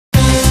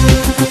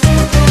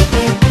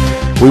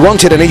We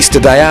wanted an Easter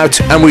day out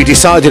and we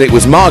decided it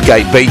was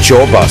Margate Beach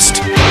or bust.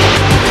 Do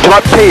you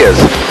like piers?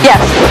 Yes,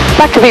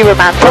 that could be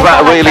romantic. What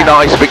about a really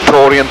nice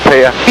Victorian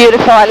pier?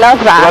 Beautiful, I love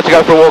that. Would you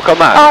like to go for a walk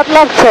on that? Oh, I'd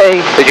love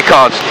to. But you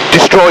can't.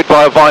 Destroyed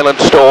by a violent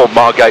storm,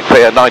 Margate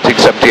Pier,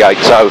 1978,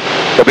 so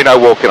there'll be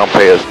no walking on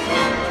piers.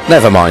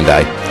 Never mind,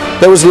 eh?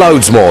 There was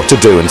loads more to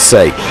do and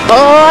see.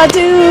 Oh, I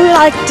do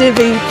like to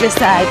be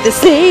beside the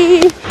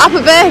sea. Up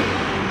a bit,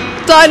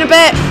 down a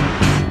bit.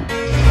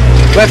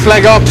 Left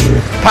leg up,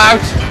 pout.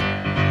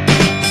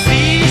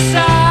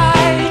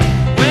 Seaside,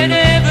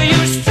 whenever you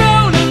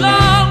stroll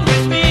along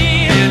with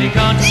me, really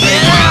can't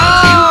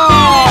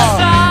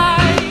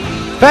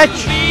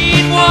Fetch.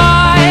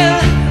 Meanwhile,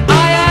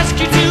 I ask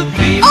you to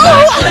be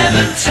my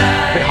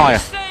Clementine. A bit higher.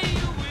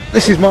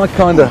 This is my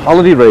kind of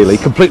holiday really,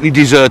 completely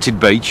deserted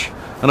beach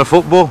and a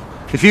football.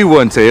 If you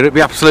weren't here, it'd be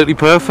absolutely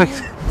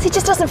perfect. It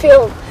just doesn't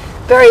feel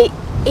very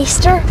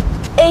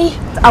Easter-y.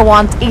 I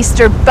want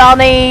Easter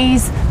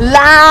bunnies,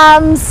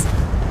 lambs,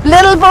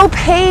 little Bo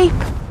Peep.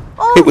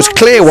 Oh, It was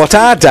clear what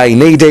our day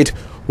needed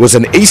was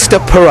an Easter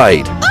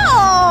parade.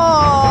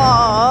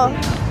 Oh.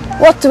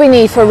 What do we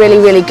need for a really,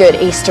 really good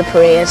Easter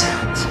parade?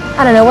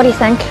 I don't know, what do you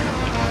think?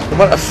 What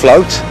about a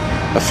float?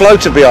 A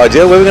float would be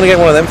ideal. Where are we going to get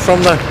one of them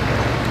from though?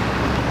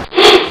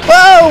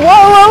 Whoa, whoa,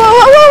 whoa, whoa,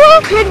 whoa, whoa, whoa!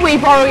 Could we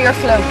borrow your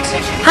float?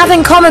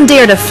 Having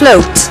commandeered a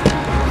float,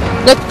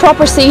 with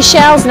proper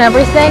seashells and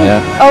everything.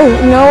 Yeah. Oh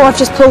no, I've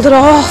just pulled it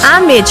off.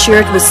 And made sure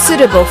it was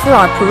suitable for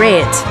our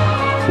parade.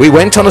 We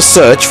went on a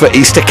search for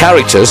Easter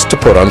characters to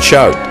put on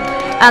show.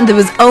 And there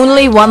was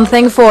only one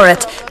thing for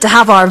it, to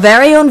have our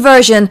very own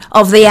version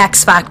of the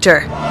X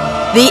Factor.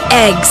 The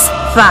Eggs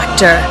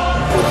Factor.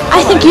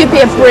 I think you'd be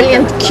a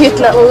brilliant, cute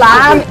little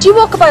lamb. Do you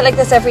walk about like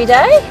this every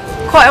day?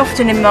 Quite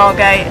often in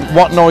Margate.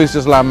 What noise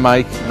does lamb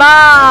make?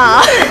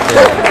 Bah!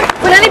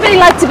 Would anybody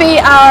like to be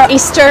our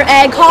Easter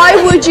egg?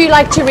 How would you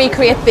like to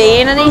recreate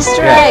being an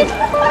Easter egg?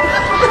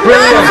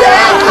 Brilliant!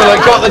 So I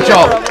got the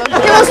job.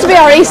 Who wants to be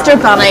our Easter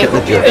bunny?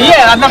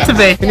 Yeah, I'd love to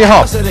be. Can you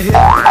hop?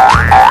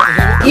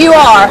 You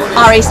are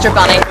our Easter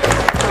bunny.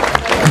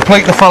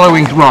 Complete the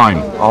following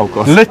rhyme. Oh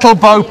God. Little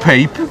Bo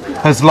Peep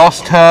has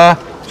lost her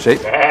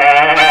sheep.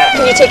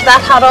 Can you take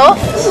that hat off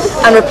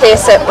and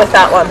replace it with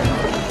that one?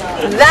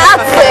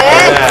 That's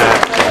it!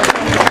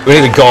 We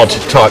need a God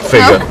type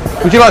figure.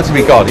 Would you like to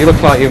be God? You look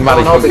like you've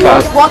managed to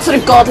God. What sort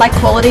of godlike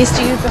qualities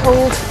do you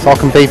behold? I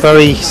can be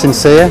very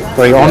sincere,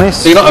 very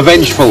honest. So you're not a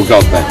vengeful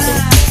God then?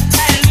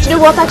 Do you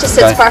know what? That just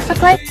sits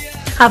perfectly.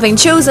 Having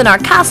chosen our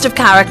cast of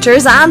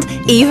characters and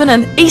even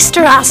an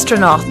Easter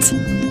astronaut.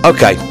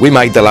 Okay, we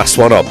made the last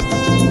one up.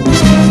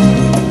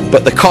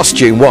 But the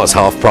costume was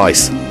half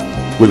price.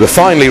 We were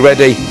finally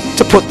ready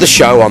to put the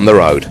show on the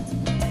road.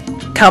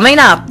 Coming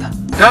up.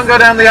 Don't go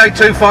down the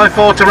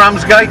A254 to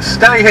Ramsgate.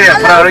 Stay here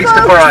for our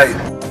Easter parade.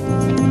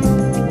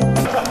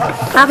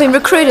 Having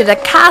recruited a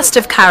cast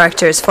of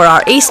characters for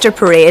our Easter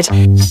parade,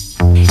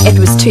 it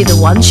was to the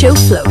One Show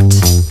float.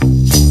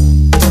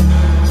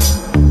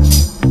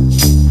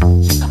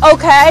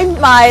 Okay,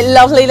 my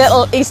lovely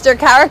little Easter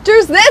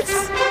characters, this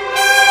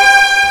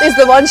is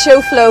the One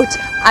Show float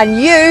and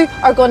you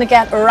are going to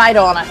get right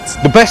on it.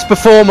 The best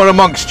performer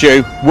amongst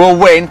you will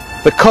win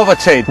the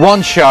coveted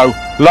One Show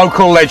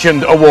Local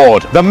Legend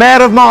Award. The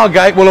Mayor of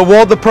Margate will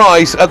award the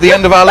prize at the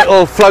end of our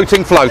little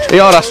floating float.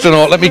 Here,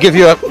 astronaut, let me give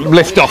you a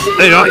lift off.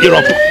 There you are, you're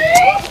up.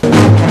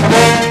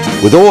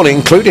 With all,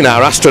 including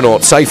our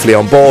astronaut, safely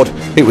on board,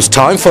 it was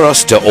time for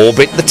us to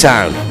orbit the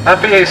town.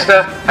 Happy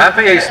Easter,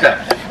 happy Easter.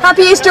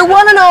 Happy Easter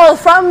one and all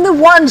from the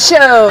One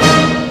Show.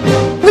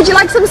 Would you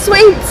like some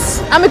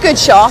sweets? I'm a good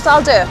shot,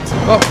 I'll do it.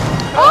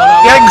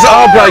 The eggs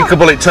are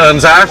breakable, it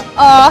turns out.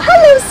 Oh,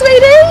 hello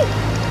sweetie.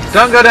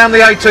 Don't go down the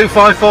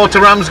A254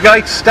 to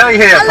Ramsgate. Stay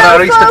here for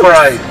our Easter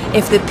parade.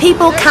 If the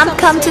people can't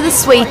come to the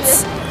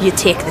sweets, you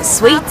take the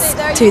sweets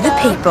to the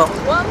people.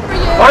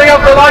 Hurry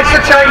up, the lights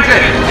are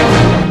changing.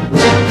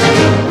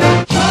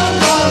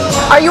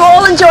 Are you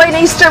all enjoying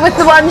Easter with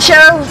the One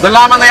Show? The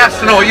lamb and the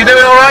astronaut, you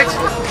doing all right?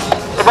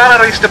 What about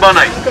our Easter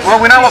bunny? Well,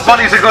 we know what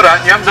bunnies are good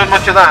at. You haven't done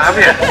much of that, have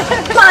you?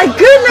 My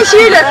goodness,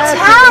 you look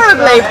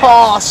terribly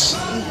posh.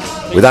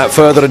 Without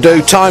further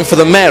ado, time for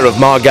the Mayor of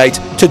Margate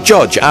to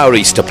judge our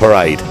Easter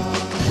parade.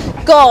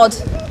 God,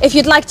 if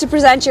you'd like to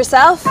present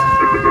yourself.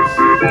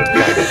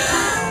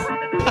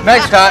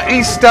 Next, our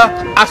Easter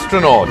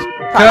astronaut.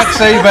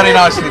 Curtsy, very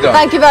nicely done.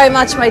 Thank you very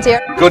much, my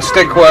dear. Good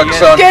stick work,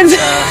 son. Good.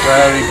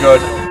 Very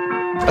good.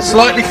 A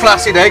slightly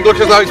flaccid egg, looks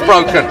as though it's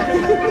broken.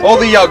 All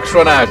the yolks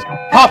run out.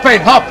 Hop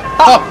in, hop,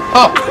 hop,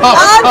 hop, hop,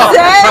 hop.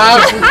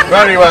 That's Proud.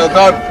 Very well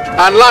done.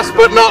 And last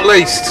but not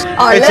least,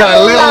 it's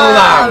a little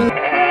lamb.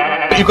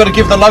 You've got to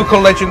give the Local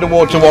Legend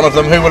Award to one of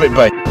them. Who will it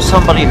be?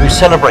 Somebody who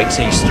celebrates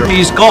Easter.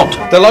 He's God.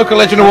 The Local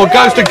Legend Award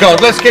goes to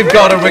God. Let's give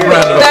God a big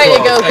round of applause. There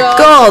you go, God.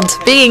 God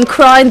being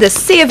crowned the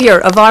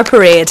saviour of our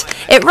parade.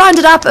 It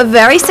rounded up a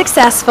very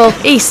successful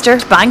Easter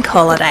bank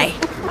holiday.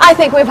 I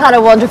think we've had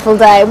a wonderful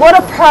day. What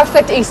a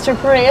perfect Easter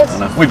parade.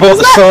 We brought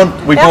the sun,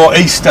 we brought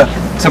Easter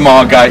to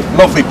Margate.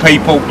 Lovely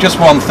people. Just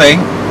one thing.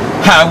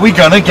 How are we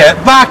going to get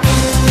back?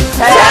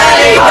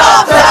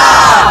 Helicopter!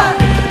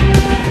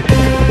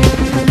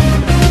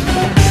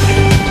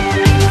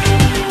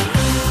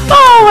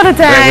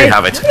 day. There we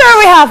have it. There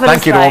we have it.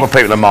 Thank you to all the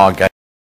people in Margate.